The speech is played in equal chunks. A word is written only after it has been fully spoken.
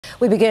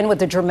We begin with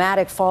the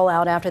dramatic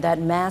fallout after that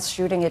mass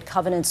shooting at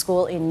Covenant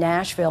School in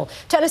Nashville.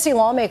 Tennessee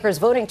lawmakers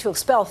voting to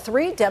expel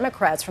 3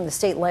 Democrats from the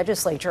state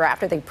legislature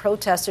after they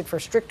protested for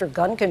stricter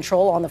gun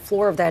control on the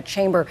floor of that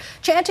chamber,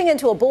 chanting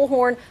into a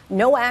bullhorn,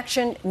 "No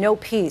action, no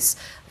peace."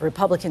 The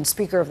Republican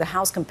Speaker of the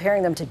House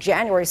comparing them to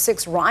January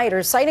 6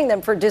 rioters, citing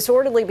them for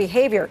disorderly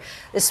behavior.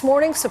 This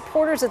morning,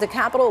 supporters at the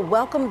Capitol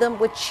welcomed them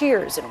with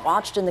cheers and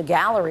watched in the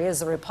gallery as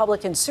the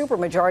Republican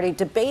supermajority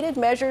debated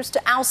measures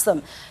to oust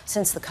them.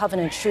 Since the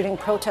Covenant shooting,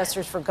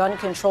 protesters for gun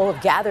control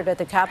have gathered at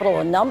the Capitol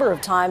a number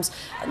of times,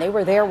 and they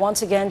were there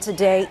once again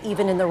today,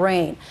 even in the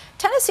rain.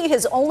 Tennessee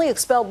has only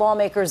expelled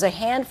lawmakers a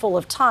handful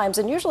of times,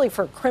 and usually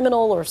for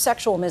criminal or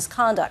sexual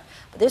misconduct.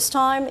 But this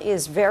time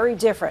is very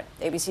different.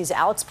 ABC's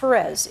Alex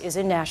Perez is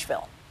in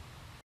Nashville.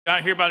 I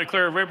hereby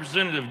declare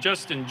Representative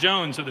Justin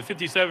Jones of the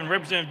 57th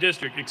Representative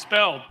District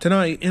expelled.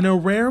 Tonight, in a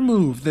rare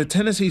move, the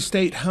Tennessee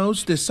State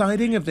House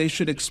deciding if they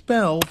should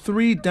expel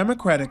 3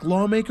 Democratic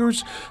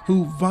lawmakers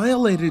who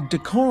violated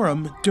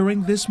decorum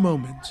during this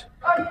moment.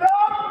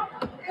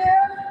 Enough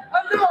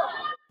is enough.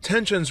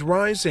 Tensions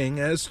rising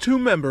as 2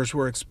 members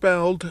were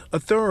expelled, a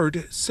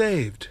 3rd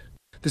saved.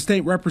 The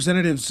state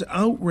representative's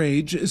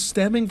outrage is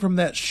stemming from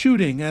that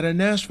shooting at a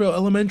Nashville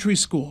elementary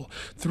school.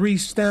 3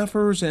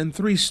 staffers and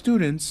 3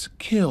 students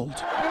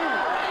killed.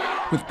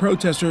 With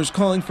protesters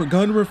calling for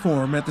gun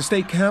reform at the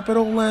state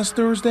capitol last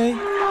Thursday,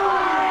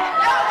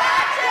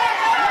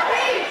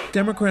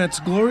 Democrats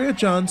Gloria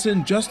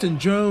Johnson, Justin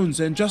Jones,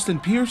 and Justin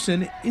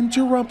Pearson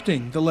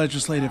interrupting the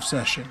legislative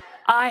session.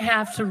 I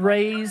have to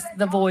raise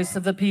the voice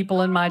of the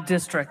people in my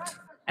district,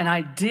 and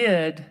I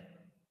did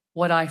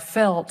what I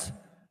felt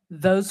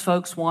those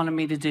folks wanted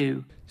me to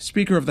do.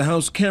 Speaker of the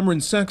House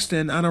Cameron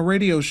Sexton on a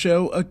radio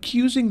show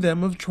accusing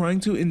them of trying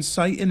to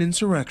incite an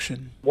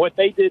insurrection. What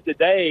they did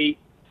today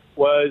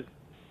was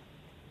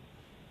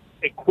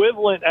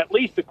equivalent, at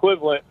least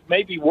equivalent,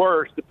 maybe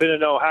worse,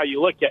 depending on how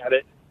you look at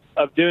it,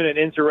 of doing an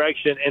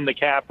insurrection in the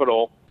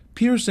Capitol.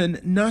 Pearson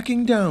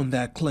knocking down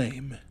that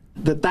claim.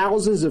 The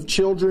thousands of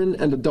children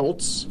and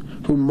adults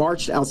who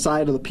marched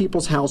outside of the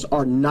People's House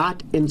are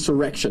not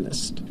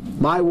insurrectionists.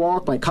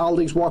 My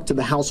colleagues' walk to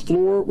the House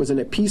floor was in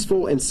a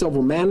peaceful and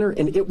civil manner,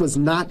 and it was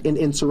not an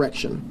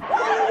insurrection.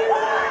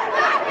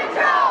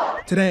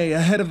 Today,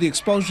 ahead of the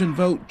expulsion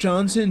vote,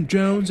 Johnson,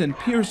 Jones, and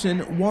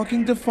Pearson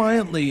walking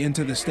defiantly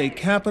into the state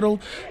capitol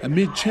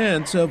amid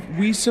chants of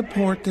 "We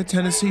support the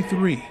Tennessee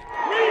 3."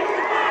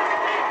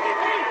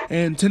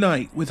 And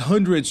tonight, with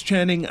hundreds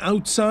chanting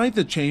outside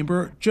the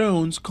chamber,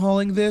 Jones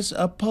calling this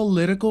a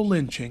political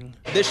lynching.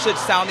 This should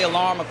sound the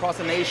alarm across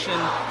the nation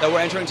that we're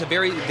entering into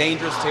very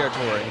dangerous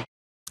territory.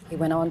 He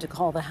went on to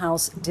call the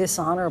House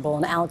dishonorable.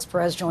 And Alex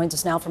Perez joins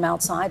us now from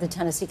outside the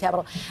Tennessee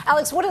Capitol.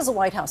 Alex, what is the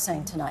White House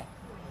saying tonight?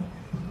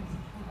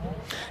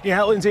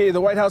 Yeah, Lindsay,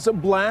 the White House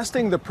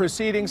blasting the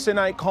proceedings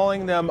tonight,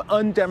 calling them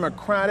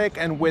undemocratic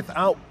and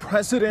without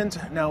precedent.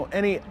 Now,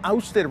 any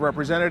ousted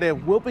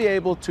representative will be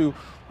able to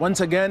once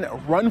again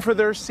run for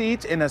their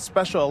seat in a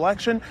special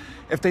election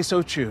if they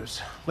so choose.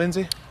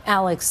 Lindsay?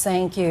 Alex,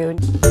 thank you.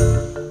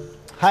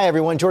 Hi,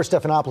 everyone. George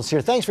Stephanopoulos here.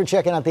 Thanks for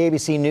checking out the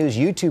ABC News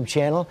YouTube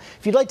channel.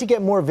 If you'd like to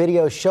get more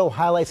videos, show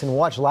highlights, and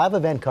watch live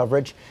event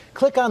coverage,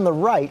 click on the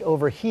right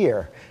over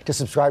here to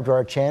subscribe to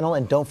our channel.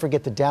 And don't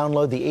forget to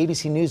download the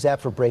ABC News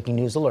app for breaking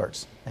news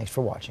alerts. Thanks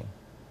for watching.